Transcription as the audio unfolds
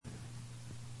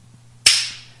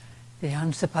The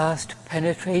unsurpassed,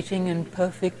 penetrating and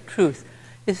perfect truth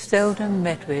is seldom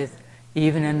met with,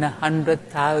 even in the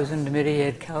 100,000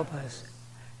 myriad kalpas.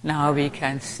 Now we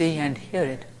can see and hear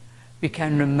it. We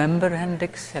can remember and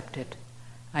accept it.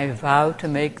 I vow to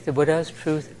make the Buddha's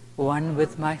truth one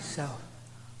with myself.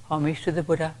 Homage to the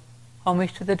Buddha,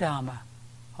 homage to the Dharma,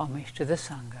 homage to the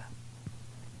Sangha.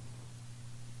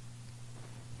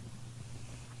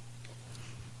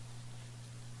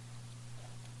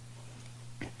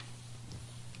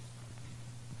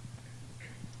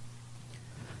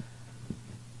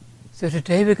 So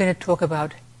today we're going to talk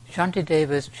about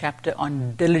Shantideva's chapter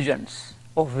on diligence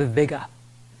or viveka,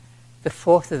 the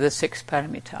fourth of the 6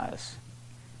 paramitas.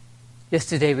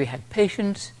 Yesterday we had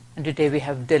patience, and today we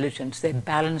have diligence. They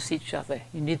balance each other.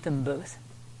 You need them both.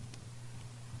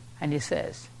 And he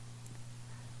says,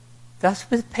 thus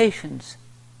with patience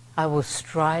I will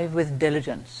strive with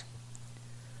diligence,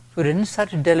 for in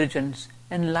such diligence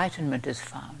enlightenment is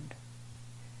found.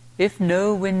 If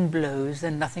no wind blows,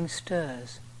 then nothing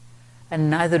stirs, and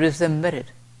neither is there merit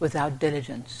without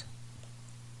diligence.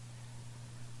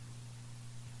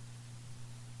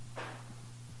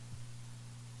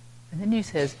 And then he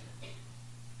says,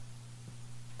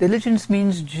 diligence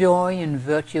means joy in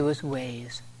virtuous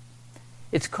ways.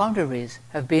 Its contraries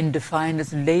have been defined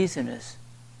as laziness,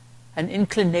 an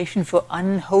inclination for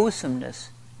unwholesomeness,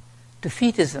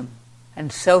 defeatism,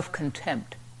 and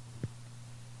self-contempt.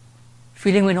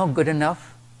 Feeling we're not good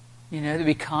enough, that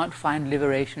we can't find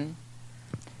liberation.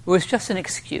 It was just an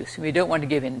excuse. We don't want to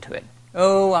give in to it.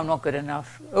 Oh, I'm not good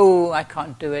enough. Oh, I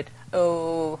can't do it.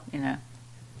 Oh,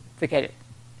 forget it.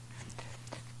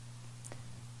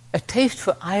 A taste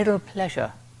for idle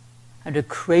pleasure and a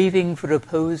craving for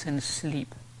repose and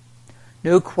sleep.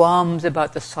 No qualms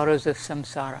about the sorrows of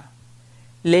samsara.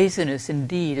 Laziness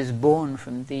indeed is born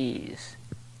from these.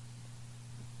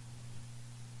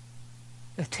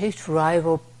 A taste for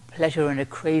idle pleasure and a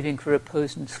craving for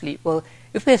repose and sleep. Well,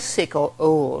 if we're sick or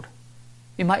old,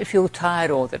 we might feel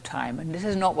tired all the time, and this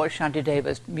is not what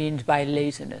Shantideva means by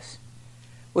laziness.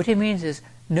 What he means is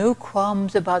no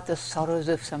qualms about the sorrows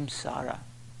of samsara.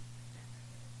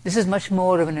 This is much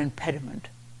more of an impediment,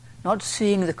 not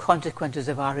seeing the consequences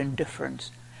of our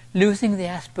indifference, losing the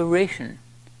aspiration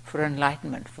for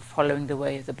enlightenment, for following the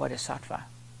way of the Bodhisattva.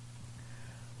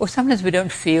 Or sometimes we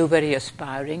don't feel very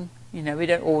aspiring, we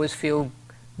don't always feel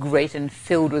great and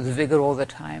filled with vigor all the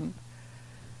time.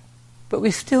 But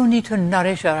we still need to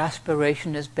nourish our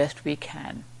aspiration as best we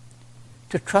can,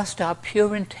 to trust our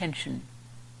pure intention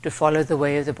to follow the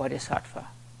way of the Bodhisattva,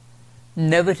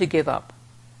 never to give up,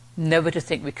 never to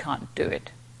think we can't do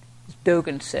it. As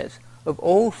Dogen says, of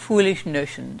all foolish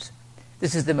notions,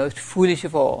 this is the most foolish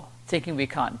of all, thinking we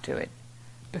can't do it,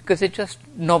 because it just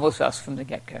novels us from the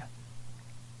get-go.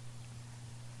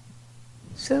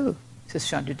 So, says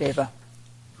Shantideva,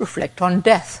 reflect on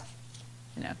death.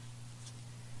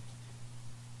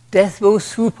 Death will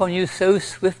swoop on you so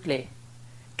swiftly.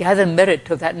 Gather merit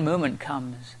till that moment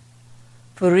comes.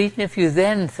 For even if you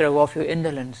then throw off your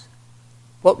indolence,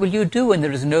 what will you do when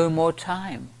there is no more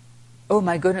time? Oh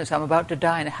my goodness, I'm about to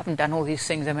die and I haven't done all these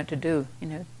things I meant to do.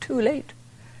 Too late.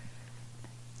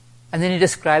 And then he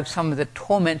describes some of the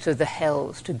torments of the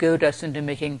hells to goad us into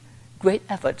making great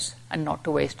efforts and not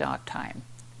to waste our time.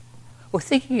 Well,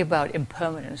 thinking about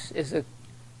impermanence is a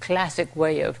classic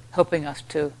way of helping us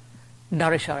to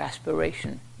nourish our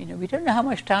aspiration. We don't know how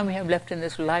much time we have left in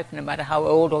this life, no matter how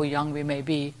old or young we may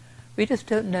be. We just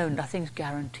don't know. Nothing's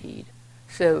guaranteed.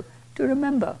 So, to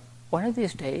remember, one of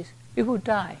these days we will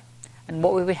die. And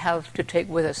what will we have to take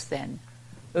with us then?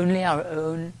 Only our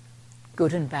own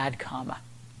good and bad karma,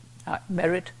 our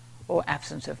merit or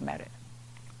absence of merit.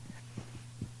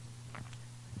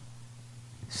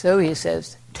 So he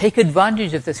says, take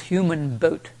advantage of this human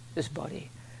boat, this body.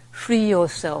 Free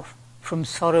yourself from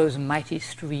sorrow's mighty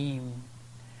stream.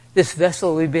 This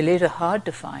vessel will be later hard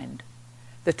to find.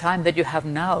 The time that you have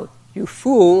now, you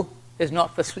fool, is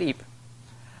not for sleep.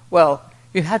 Well,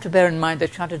 you have to bear in mind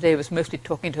that Shantideva was mostly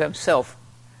talking to himself,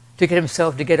 to get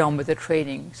himself to get on with the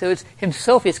training. So it's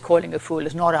himself he's calling a fool,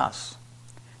 it's not us.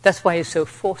 That's why he's so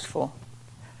forceful.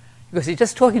 Because he's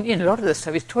just talking, a lot of this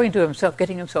stuff, he's talking to himself,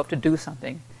 getting himself to do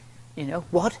something.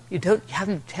 What? You still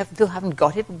haven't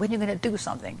got it? When are you going to do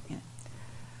something?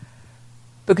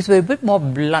 Because we're a bit more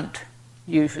blunt,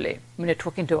 usually, when we're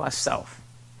talking to ourselves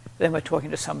than we're talking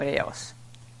to somebody else.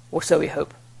 Or so we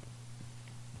hope.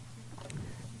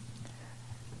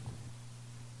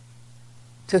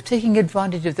 So taking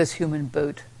advantage of this human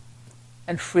boat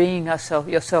and freeing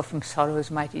yourself from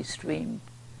sorrow's mighty stream.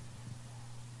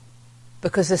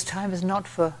 Because this time is not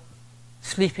for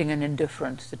sleeping and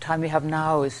indifference. The time we have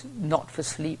now is not for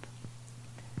sleep.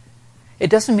 It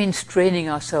doesn't mean straining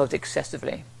ourselves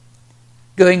excessively,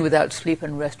 going without sleep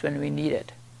and rest when we need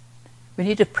it. We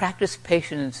need to practice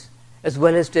patience as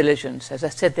well as diligence. As I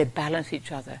said, they balance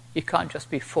each other. You can't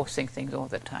just be forcing things all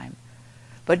the time.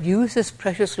 But use this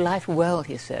precious life well,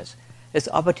 he says, as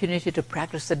opportunity to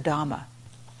practice the Dharma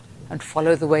and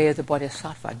follow the way of the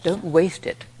Bodhisattva. Don't waste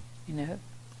it,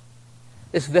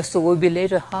 This vessel will be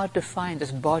later hard to find,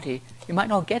 this body. You might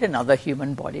not get another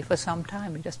human body for some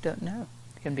time. You just don't know.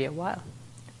 It can be a while.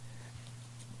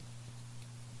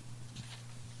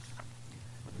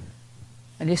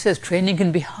 And he says training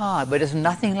can be hard, but there's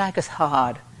nothing like as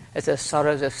hard as the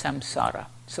sorrows of samsara.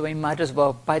 So we might as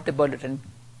well bite the bullet and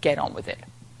get on with it.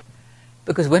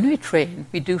 Because when we train,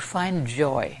 we do find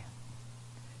joy.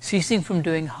 Ceasing from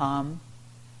doing harm,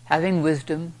 having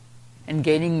wisdom, and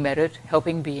gaining merit,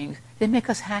 helping beings, they make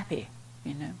us happy,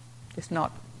 It's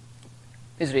not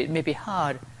misery. It may be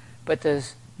hard, but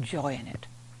there's joy in it.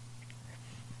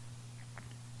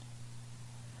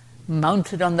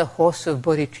 Mounted on the horse of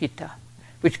bodhicitta,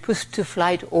 which puts to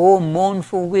flight all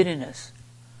mournful weariness,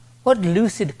 what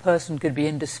lucid person could be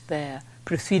in despair,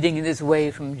 proceeding in this way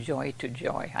from joy to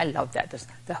joy? I love that. That's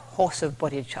the horse of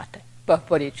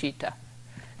bodhicitta.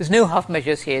 There's no half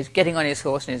measures here. He's getting on his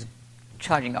horse and he's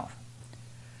charging off.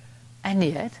 And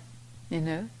yet,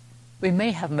 we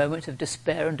may have moments of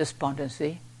despair and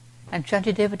despondency, and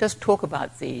Shantideva does talk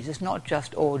about these. It's not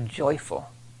just all joyful.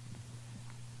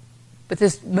 But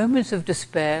there's moments of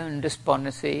despair and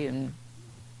despondency and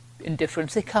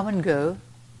indifference. They come and go,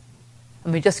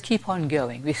 and we just keep on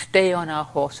going. We stay on our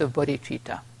horse of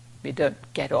bodhicitta. We don't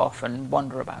get off and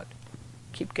wander about.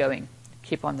 Keep going.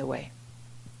 Keep on the way.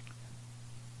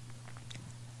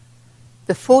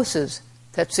 The forces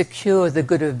that secure the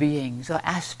good of beings are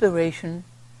aspiration,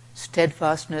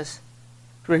 steadfastness,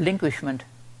 relinquishment,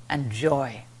 and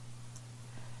joy.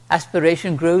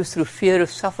 Aspiration grows through fear of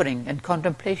suffering and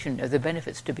contemplation of the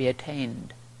benefits to be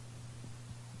attained.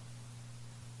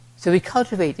 So we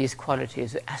cultivate these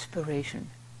qualities of aspiration,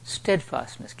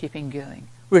 steadfastness, keeping going,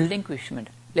 relinquishment,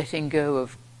 letting go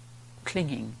of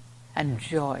clinging, and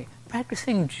joy.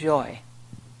 Practicing joy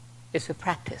is a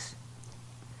practice.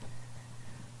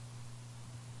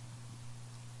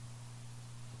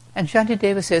 And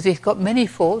Shantideva says he's got many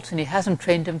faults and he hasn't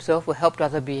trained himself or helped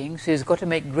other beings, so he's got to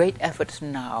make great efforts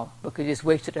now because he's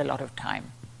wasted a lot of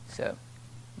time. So,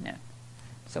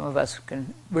 some of us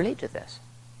can relate to this.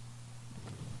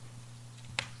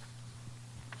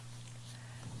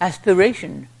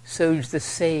 Aspiration, so the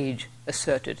sage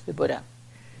asserted, the Buddha,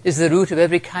 is the root of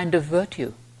every kind of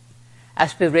virtue.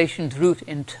 Aspiration's root,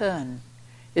 in turn,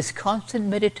 is constant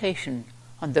meditation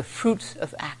on the fruits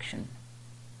of action,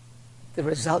 the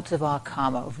results of our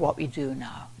karma, of what we do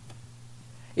now.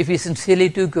 If we sincerely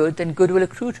do good, then good will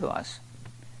accrue to us.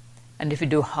 And if we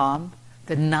do harm,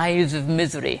 the knives of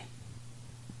misery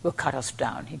will cut us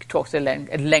down. He talks at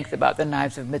length about the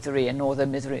knives of misery and all the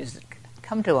miseries that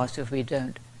come to us if we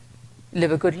don't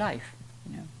live a good life.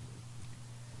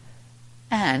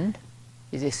 And,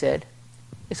 as he said,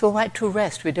 it's all right to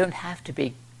rest. We don't have to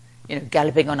be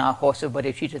galloping on our horse of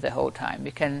bodhicitta the whole time.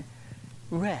 We can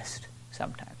rest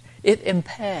sometimes. If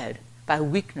impaired by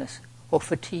weakness or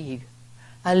fatigue,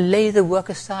 I'll lay the work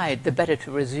aside, the better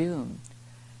to resume.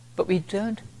 But we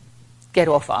don't get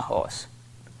off our horse.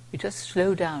 We just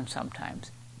slow down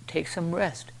sometimes, take some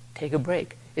rest, take a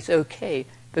break. It's okay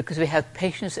because we have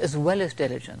patience as well as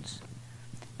diligence.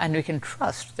 And we can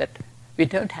trust that we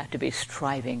don't have to be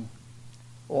striving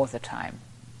all the time.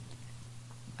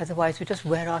 Otherwise we just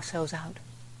wear ourselves out.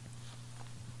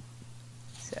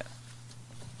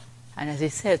 And as he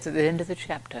says at the end of the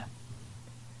chapter,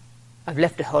 I've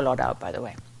left a whole lot out, by the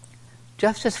way.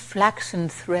 Just as flaxen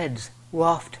threads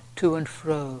waft to and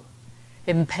fro,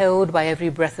 impelled by every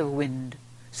breath of wind,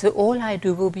 so all I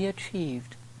do will be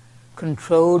achieved,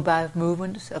 controlled by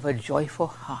movements of a joyful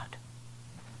heart.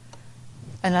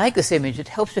 And I like this image. It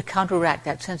helps to counteract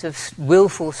that sense of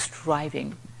willful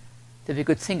striving that we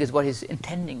could think is what he's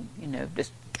intending.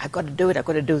 Just, I've got to do it, I've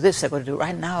got to do this, I've got to do it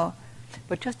right now.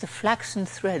 But just the flaxen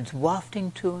threads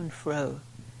wafting to and fro,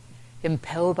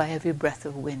 impelled by every breath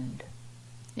of wind.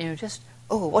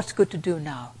 What's good to do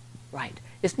now? Right.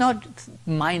 It's not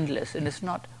mindless and it's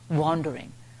not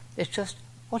wandering. It's just,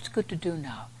 what's good to do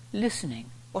now? Listening.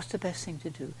 What's the best thing to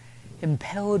do?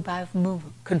 Impelled by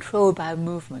controlled by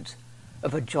movements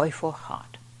of a joyful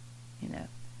heart.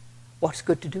 What's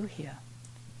good to do here?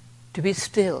 To be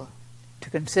still, to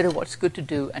consider what's good to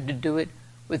do and to do it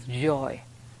with joy.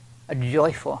 A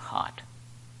joyful heart.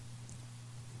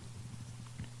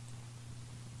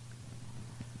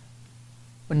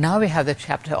 Well, now we have the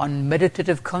chapter on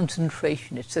meditative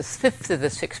concentration. It's the fifth of the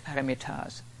 6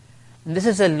 paramitas. And this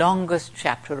is the longest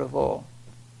chapter of all.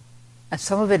 And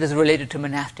some of it is related to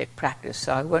monastic practice,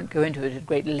 so I won't go into it at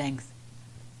great length.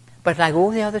 But like all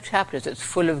the other chapters, it's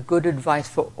full of good advice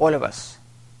for all of us.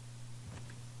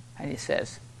 And he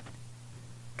says,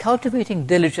 cultivating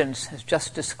diligence, as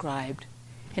just described,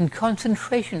 in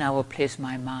concentration I will place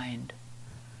my mind.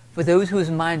 For those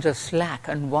whose minds are slack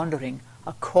and wandering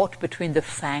are caught between the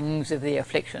fangs of the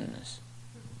afflictions.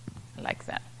 I like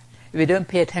that. If we don't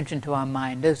pay attention to our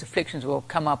mind, those afflictions will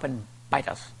come up and bite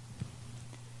us.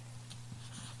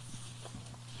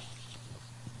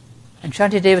 And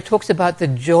Shantideva talks about the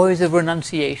joys of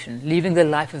renunciation, leaving the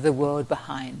life of the world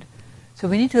behind. So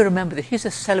we need to remember that he's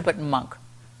a celibate monk,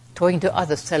 talking to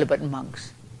other celibate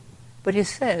monks. But he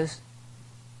says,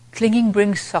 clinging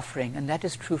brings suffering, and that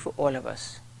is true for all of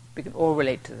us. We can all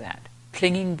relate to that.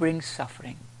 Clinging brings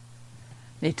suffering.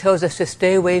 And he tells us to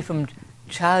stay away from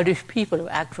childish people who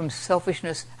act from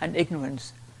selfishness and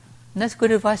ignorance. And that's good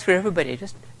advice for everybody.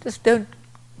 Just don't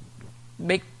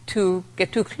get too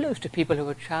close to people who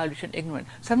are childish and ignorant.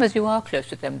 Sometimes you are close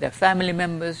to them. They're family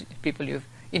members, people your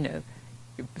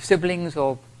siblings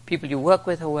or people you work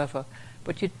with, or whoever.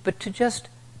 But to just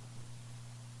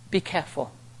be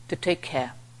careful, to take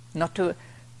care, not to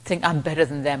think I'm better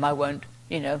than them. I won't.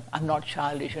 I'm not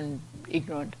childish and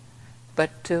ignorant.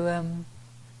 But to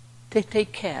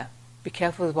take care, be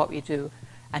careful with what we do,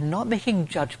 and not making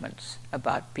judgments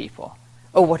about people.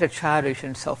 Oh, what a childish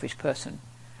and selfish person.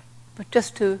 But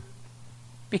just to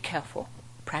be careful,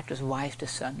 practice wise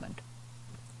discernment.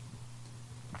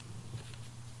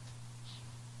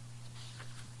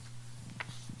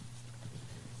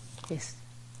 Yes,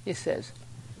 he says,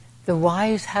 the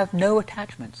wise have no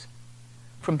attachments.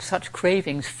 From such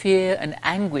cravings, fear and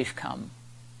anguish come.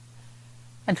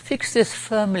 And fix this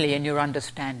firmly in your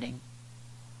understanding.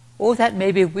 All that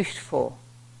may be wished for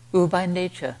will by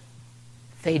nature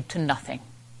fade to nothing.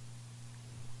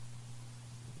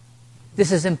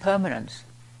 This is impermanence.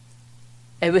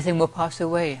 Everything will pass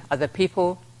away. Other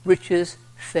people, riches,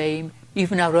 fame,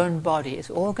 even our own body,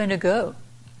 it's all going to go.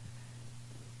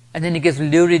 And then he gives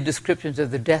lurid descriptions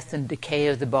of the death and decay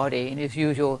of the body in his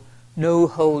usual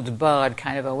no-holds-barred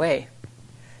kind of a way.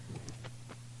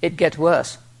 It gets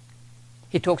worse.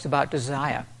 He talks about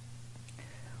desire.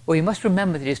 Well, you must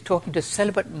remember that he's talking to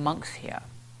celibate monks here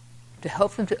to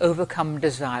help them to overcome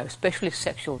desire, especially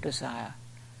sexual desire.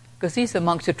 Because these are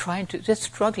monks who are they're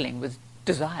struggling with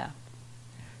desire.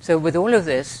 So with all of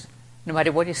this, no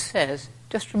matter what he says,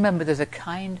 just remember there's a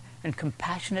kind and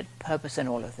compassionate purpose in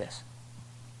all of this.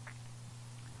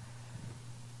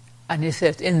 And he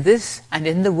says, in this and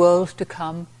in the worlds to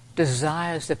come,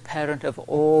 desire is the parent of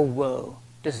all woe.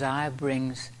 Desire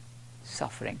brings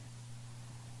suffering.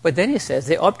 But then he says,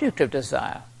 the object of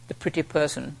desire, the pretty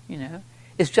person,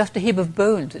 is just a heap of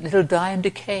bones, and it'll die and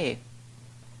decay.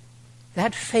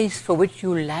 That face for which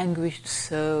you languished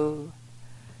so,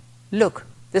 look,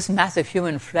 this mass of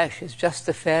human flesh is just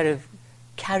the fare of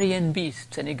carrion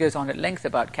beasts. And he goes on at length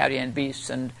about carrion beasts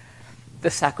and the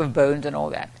sack of bones and all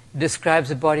that. Describes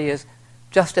the body as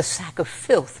just a sack of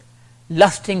filth,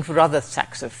 lusting for other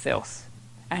sacks of filth.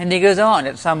 And he goes on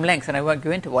at some length, and I won't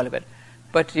go into all of it.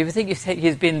 But if you think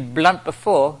he's been blunt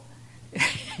before,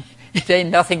 it ain't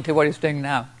nothing to what he's doing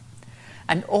now.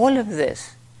 And all of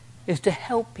this is to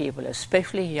help people,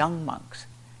 especially young monks,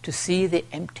 to see the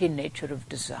empty nature of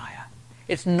desire.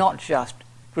 It's not just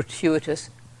gratuitous,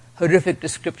 horrific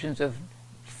descriptions of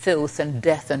filth and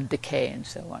death and decay and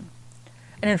so on.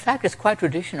 And in fact, it's quite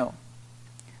traditional.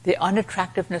 The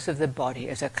unattractiveness of the body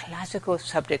is a classical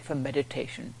subject for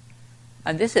meditation.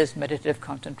 And this is meditative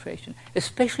concentration,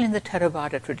 especially in the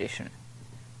Theravada tradition.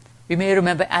 You may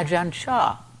remember Ajahn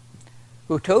Chah,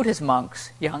 who told his monks,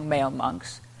 young male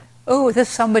monks, oh, there's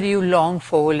somebody you long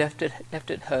for left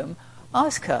at home.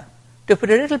 Ask her to put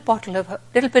a little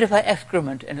bit of her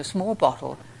excrement in a small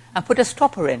bottle and put a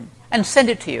stopper in and send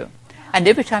it to you. And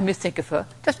every time you think of her,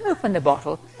 just open the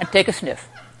bottle and take a sniff.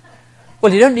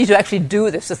 Well, you don't need to actually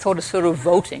do this. The thought is so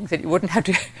revolting that you wouldn't have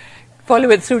to follow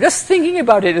it through. Just thinking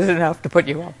about it is enough to put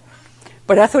you off.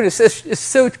 But I thought it's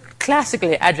so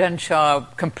classically Ajahn Chah,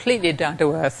 completely down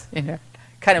to earth,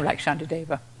 kind of like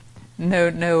Shantideva.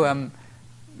 No,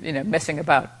 messing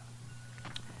about.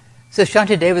 So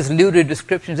Shantideva's lurid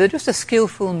descriptions are just a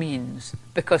skillful means,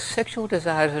 because sexual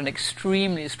desire is an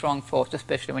extremely strong force,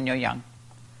 especially when you're young.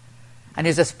 And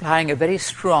he's applying a very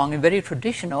strong and very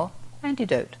traditional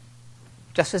antidote,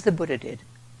 just as the Buddha did,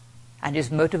 and is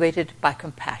motivated by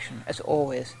compassion, as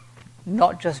always,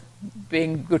 not just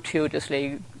being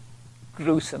gratuitously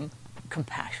gruesome,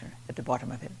 compassion at the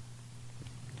bottom of it.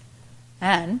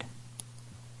 And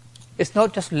it's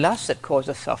not just lust that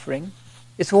causes suffering,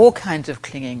 it's all kinds of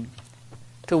clinging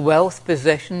to wealth,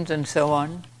 possessions, and so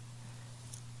on.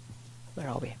 Where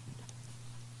are we?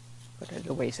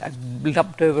 I've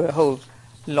lumped over a whole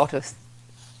lot of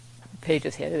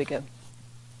pages here. There we go.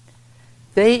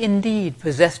 They indeed,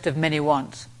 possessed of many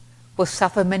wants, will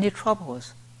suffer many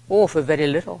troubles, all for very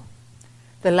little.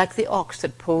 They're like the ox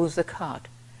that pulls the cart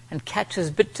and catches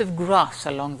bits of grass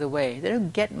along the way. They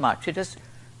don't get much, they're just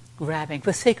grabbing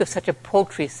for sake of such a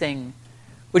paltry thing,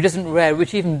 which isn't rare,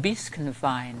 which even beasts can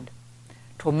find.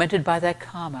 Tormented by their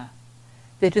karma,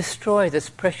 they destroy this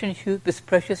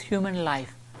precious human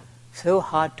life, so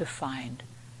hard to find.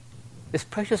 This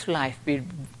precious life,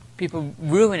 people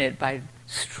ruin it by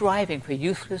striving for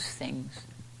useless things,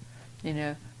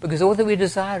 because all that we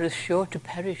desire is sure to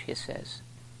perish, he says,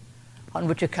 on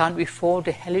which account we fall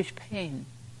to hellish pain.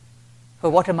 For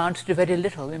what amounts to very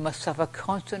little, we must suffer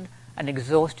constant and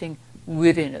exhausting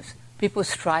weariness. People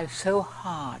strive so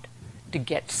hard to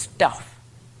get stuff.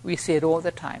 We see it all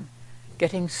the time,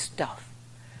 getting stuff.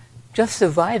 Just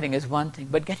surviving is one thing,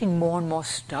 but getting more and more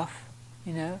stuff,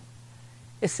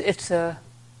 it's a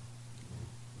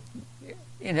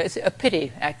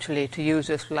pity actually to use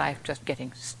this life just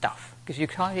getting stuff, because you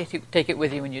can't take it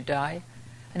with you when you die,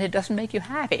 and it doesn't make you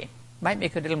happy. It might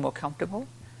make you a little more comfortable.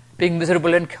 Being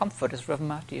miserable in comfort, as Reverend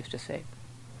Marty used to say.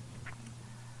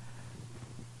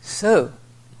 So,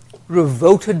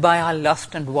 revolted by our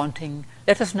lust and wanting,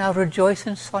 let us now rejoice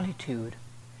in solitude,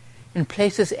 in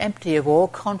places empty of all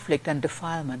conflict and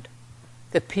defilement,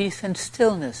 the peace and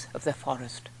stillness of the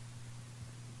forest.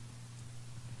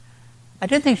 I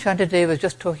don't think Shantideva was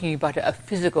just talking about a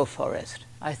physical forest.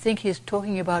 I think he's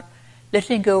talking about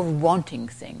letting go of wanting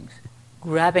things,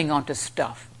 grabbing onto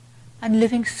stuff, and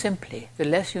living simply. The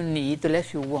less you need, the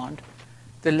less you want,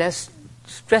 the less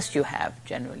stress you have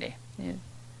generally.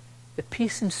 The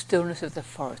peace and stillness of the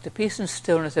forest, the peace and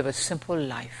stillness of a simple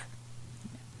life.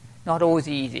 Not always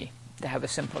easy to have a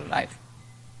simple life.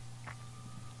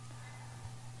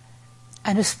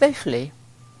 And especially,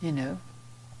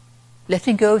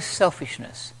 letting go of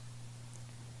selfishness.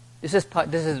 This is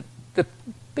the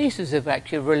basis of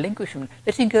actually relinquishment,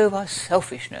 letting go of our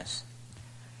selfishness.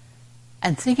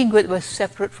 And thinking that we're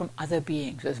separate from other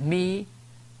beings. There's me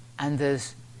and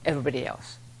there's everybody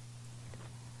else.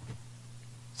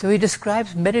 So he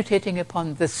describes meditating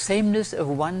upon the sameness of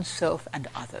oneself and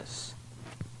others,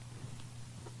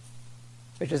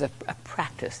 which is a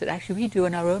practice that actually we do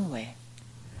in our own way.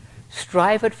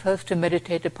 Strive at first to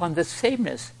meditate upon the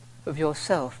sameness of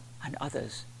yourself and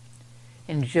others.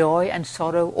 In joy and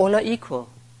sorrow all are equal.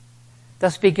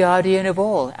 Thus be guardian of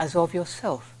all as of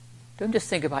yourself. Don't just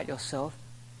think about yourself.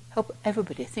 Help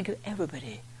everybody. Think of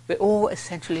everybody. We're all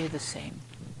essentially the same.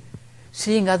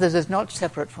 Seeing others as not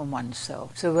separate from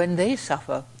oneself. So when they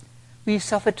suffer, we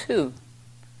suffer too.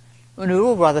 When we're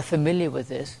all rather familiar with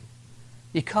this,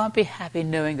 you can't be happy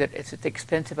knowing that it's at the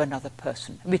expense of another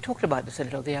person. And we talked about this a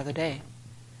little the other day.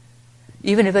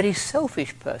 Even a very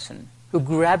selfish person who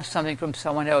grabs something from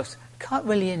someone else can't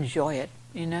really enjoy it,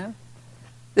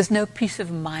 There's no peace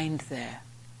of mind there.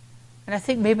 And I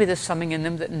think maybe there's something in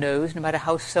them that knows, no matter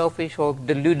how selfish or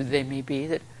deluded they may be,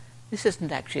 that this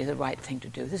isn't actually the right thing to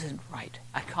do. This isn't right.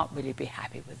 I can't really be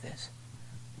happy with this.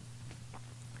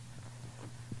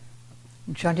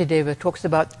 And Shantideva talks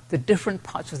about the different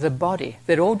parts of the body.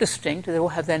 They're all distinct. They all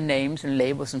have their names and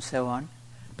labels and so on.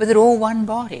 But they're all one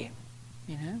body.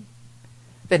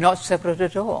 They're not separate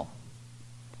at all.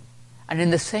 And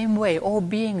in the same way, all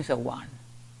beings are one.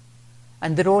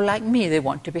 And they're all like me. They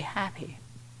want to be happy.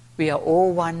 We are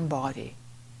all one body.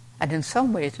 And in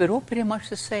some ways, we're all pretty much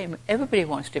the same. Everybody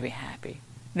wants to be happy.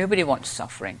 Nobody wants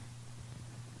suffering.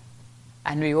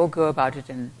 And we all go about it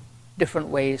in different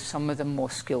ways, some of them more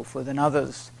skillful than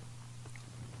others.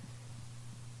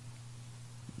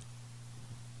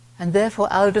 And therefore,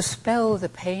 I'll dispel the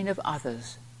pain of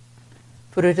others,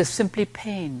 for it is simply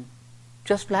pain,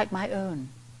 just like my own.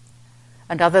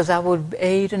 And others I will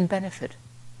aid and benefit,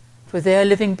 for they are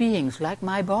living beings like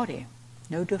my body.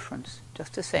 No difference,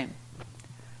 just the same.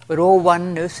 We're all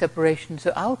one, no separation,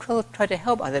 so I'll try to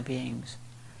help other beings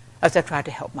as I try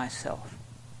to help myself.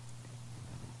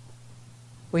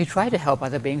 We try to help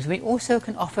other beings, we also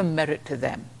can offer merit to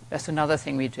them. That's another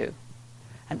thing we do.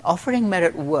 And offering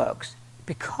merit works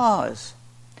because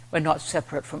we're not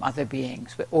separate from other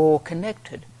beings. We're all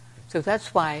connected. So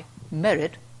that's why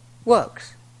merit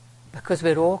works, because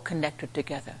we're all connected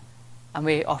together. And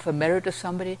we offer merit to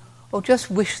somebody, or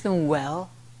just wish them well,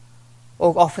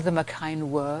 or offer them a kind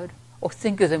word, or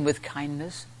think of them with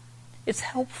kindness. It's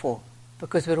helpful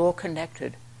because we're all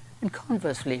connected. And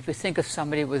conversely, if we think of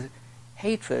somebody with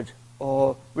hatred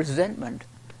or resentment,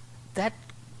 that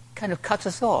kind of cuts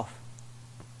us off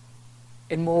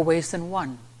in more ways than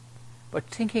one. But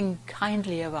thinking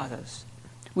kindly of others,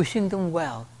 wishing them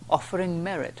well, offering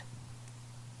merit,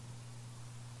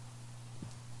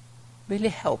 really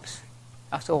helps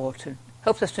us all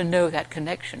helps us to know that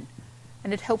connection,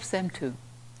 and it helps them too.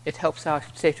 It helps our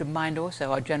state of mind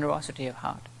also, our generosity of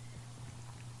heart.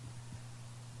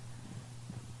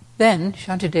 Then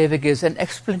Shantideva gives an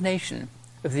explanation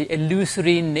of the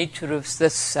illusory nature of the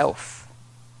self,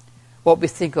 what we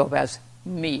think of as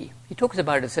me. He talks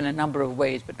about it in a number of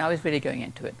ways, but now he's really going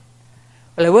into it.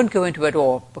 Well, I won't go into it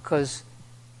all because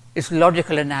it's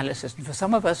logical analysis. And for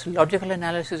some of us, logical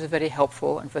analysis is very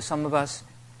helpful, and for some of us,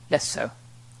 less so.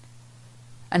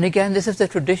 And again, this is the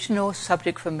traditional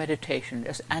subject for meditation,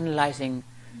 is analyzing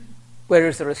where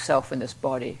is there a self in this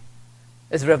body.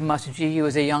 As Rev Master Ji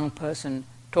was a young person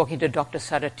talking to Dr.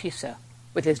 Saratisa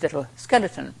with his little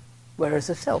skeleton. Where is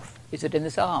the self? Is it in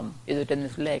this arm? Is it in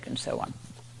this leg? And so on.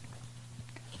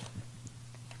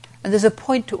 And there's a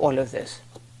point to all of this.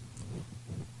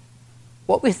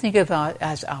 What we think of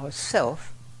as our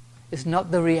self is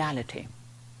not the reality.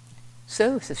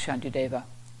 So, says Shantideva,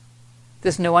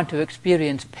 there's no one to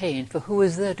experience pain, for who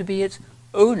is there to be its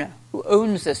owner? Who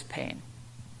owns this pain?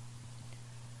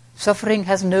 Suffering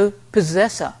has no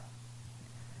possessor.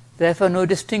 Therefore no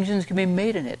distinctions can be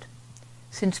made in it.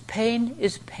 Since pain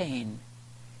is pain,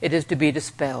 it is to be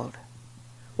dispelled.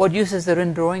 What use is there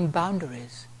in drawing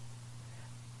boundaries?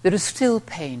 There is still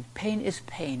pain. Pain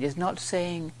is not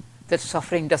saying that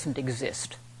suffering doesn't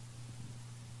exist.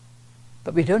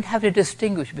 But we don't have to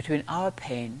distinguish between our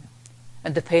pain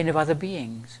and the pain of other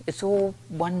beings. It's all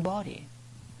one body.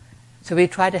 So we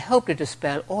try to help to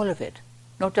dispel all of it,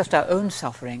 not just our own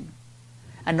suffering,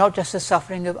 and not just the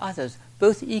suffering of others,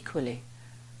 both equally,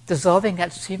 dissolving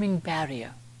that seeming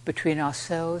barrier between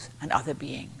ourselves and other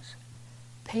beings.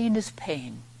 Pain is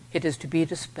pain. It is to be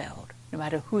dispelled, no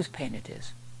matter whose pain it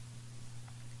is.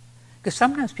 Because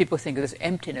sometimes people think of this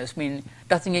emptiness, meaning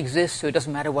nothing exists, so it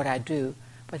doesn't matter what I do.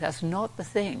 But that's not the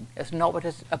thing. That's not what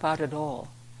it's about at all.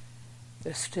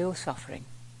 There's still suffering,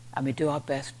 and we do our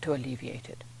best to alleviate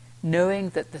it, knowing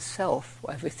that the self,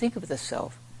 or if we think of the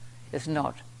self, is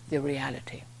not the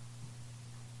reality.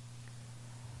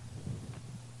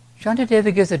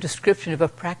 Shantideva gives a description of a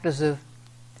practice of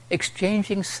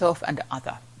exchanging self and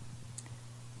other,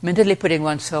 mentally putting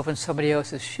oneself in somebody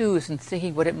else's shoes and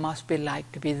thinking what it must be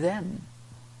like to be them.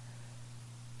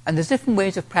 And there's different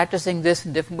ways of practicing this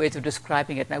and different ways of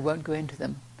describing it, and I won't go into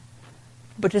them.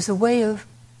 But it's a way of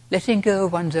letting go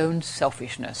of one's own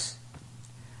selfishness.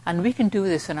 And we can do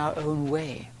this in our own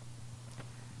way.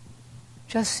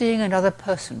 Just seeing another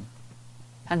person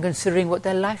and considering what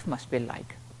their life must be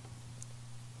like.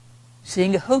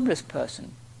 Seeing a homeless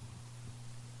person.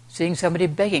 Seeing somebody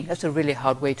begging. That's a really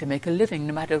hard way to make a living,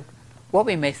 no matter what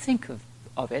we may think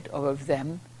of it or of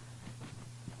them.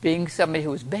 Being somebody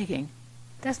who is begging,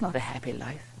 that's not a happy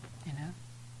life, you know.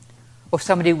 Or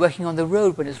somebody working on the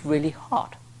road when it's really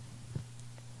hot.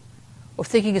 Or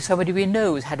thinking of somebody we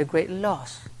know who's had a great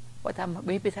loss, what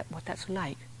that's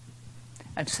like.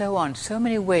 And so on. So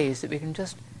many ways that we can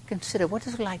just consider what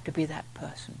it's like to be that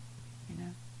person, you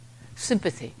know.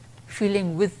 Sympathy,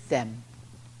 feeling with them,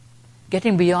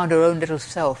 getting beyond our own little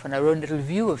self and our own little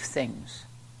view of things.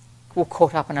 We're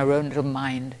caught up in our own little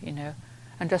mind, you know,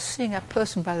 and just seeing that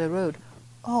person by the road.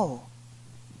 Oh,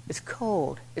 it's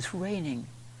cold, it's raining.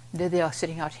 There they are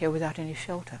sitting out here without any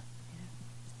shelter.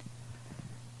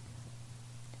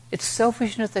 It's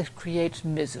selfishness that creates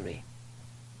misery.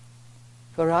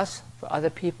 For us, for other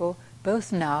people,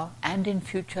 both now and in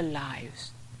future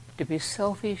lives. To be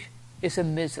selfish is a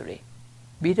misery.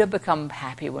 We don't become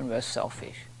happy when we're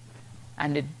selfish.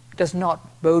 And it does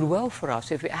not bode well for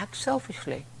us if we act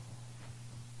selfishly.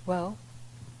 Well,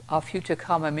 our future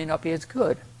karma may not be as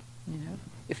good, you know,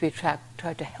 if we try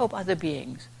to help other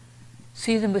beings,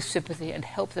 see them with sympathy and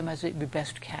help them as we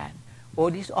best can. Or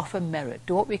at least offer merit,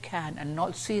 do what we can, and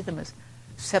not see them as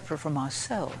separate from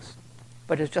ourselves,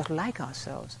 but as just like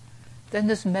ourselves. Then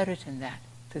there's merit in that,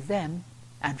 for them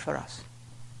and for us.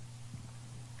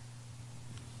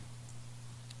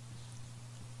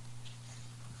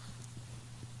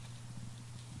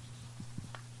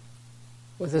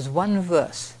 Well, there's one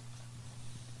verse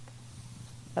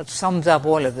that sums up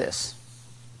all of this.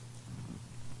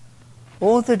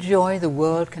 All the joy the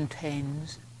world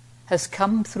contains has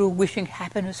come through wishing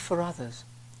happiness for others,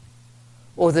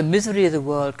 or the misery the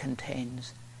world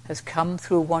contains has come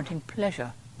through wanting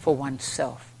pleasure for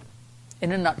oneself.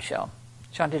 In a nutshell,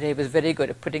 Shantideva is very good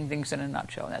at putting things in a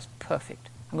nutshell, and that's perfect.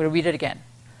 I'm going to read it again.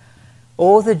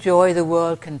 All the joy the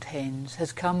world contains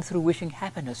has come through wishing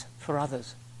happiness for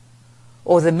others.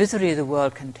 All the misery the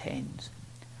world contains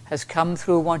has come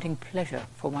through wanting pleasure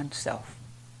for oneself.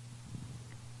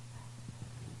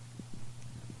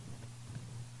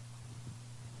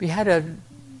 We had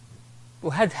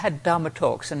Dharma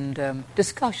talks and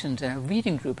discussions in a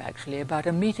reading group actually about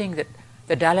a meeting that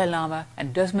the Dalai Lama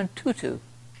and Desmond Tutu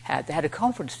had. They had a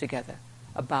conference together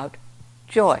about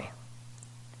joy.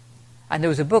 And there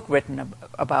was a book written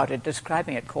about it,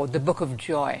 describing it, called The Book of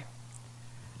Joy.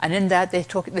 And in that this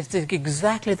is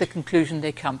exactly the conclusion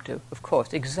they come to, of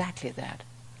course, exactly that.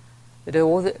 That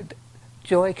all the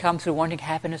joy comes through wanting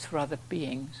happiness for other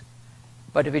beings.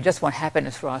 But if we just want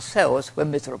happiness for ourselves, we're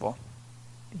miserable.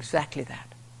 Exactly that.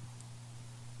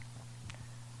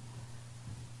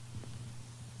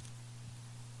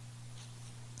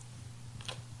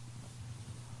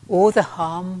 All the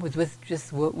harm with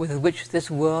which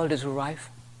this world is rife,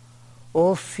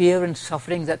 all fear and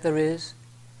suffering that there is,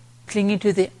 clinging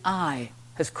to the I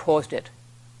has caused it.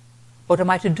 What am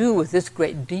I to do with this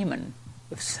great demon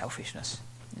of selfishness?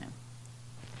 You know?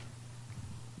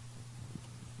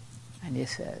 And he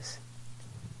says,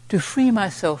 to free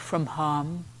myself from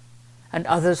harm and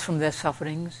others from their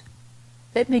sufferings,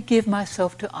 let me give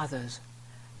myself to others,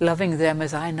 loving them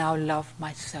as I now love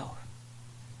myself.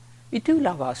 We do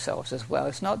love ourselves as well.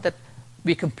 It's not that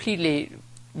we completely,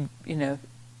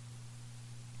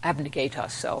 abnegate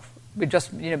ourselves. We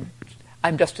just,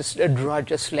 I'm just a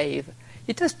drudge, a slave.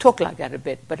 It does talk like that a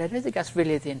bit, but I don't think that's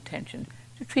really the intention.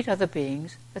 To treat other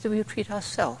beings as we would treat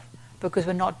ourselves, because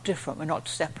we're not different, we're not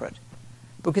separate.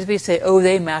 Because if we say, oh,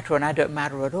 they matter and I don't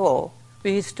matter at all,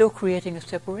 we're still creating a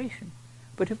separation.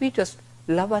 But if we just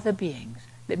love other beings,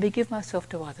 let me give myself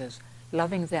to others,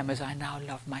 loving them as I now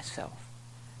love myself.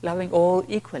 Loving all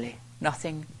equally,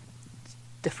 nothing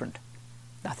different,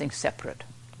 nothing separate.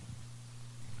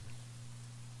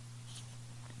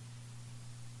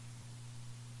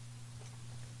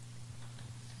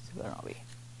 So where are we?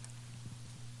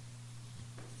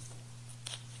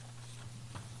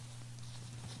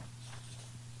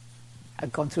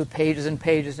 I've gone through pages and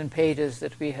pages and pages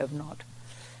that we have not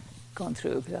gone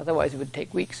through, because otherwise it would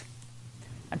take weeks.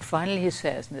 And finally he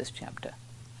says in this chapter,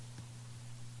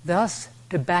 thus,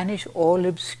 to banish all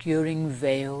obscuring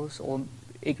veils or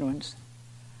ignorance,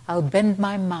 I'll bend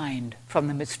my mind from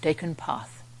the mistaken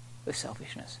path of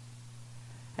selfishness,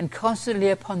 and constantly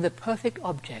upon the perfect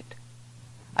object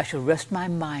I shall rest my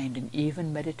mind in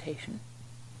even meditation.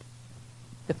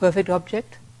 The perfect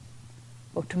object?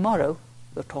 Well, tomorrow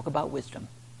we'll talk about wisdom.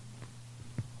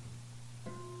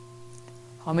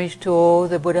 Homage to all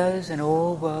the Buddhas in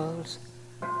all worlds,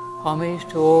 homage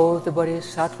to all the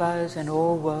Bodhisattvas in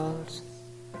all worlds,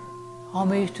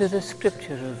 homage to the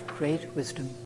scripture of great wisdom.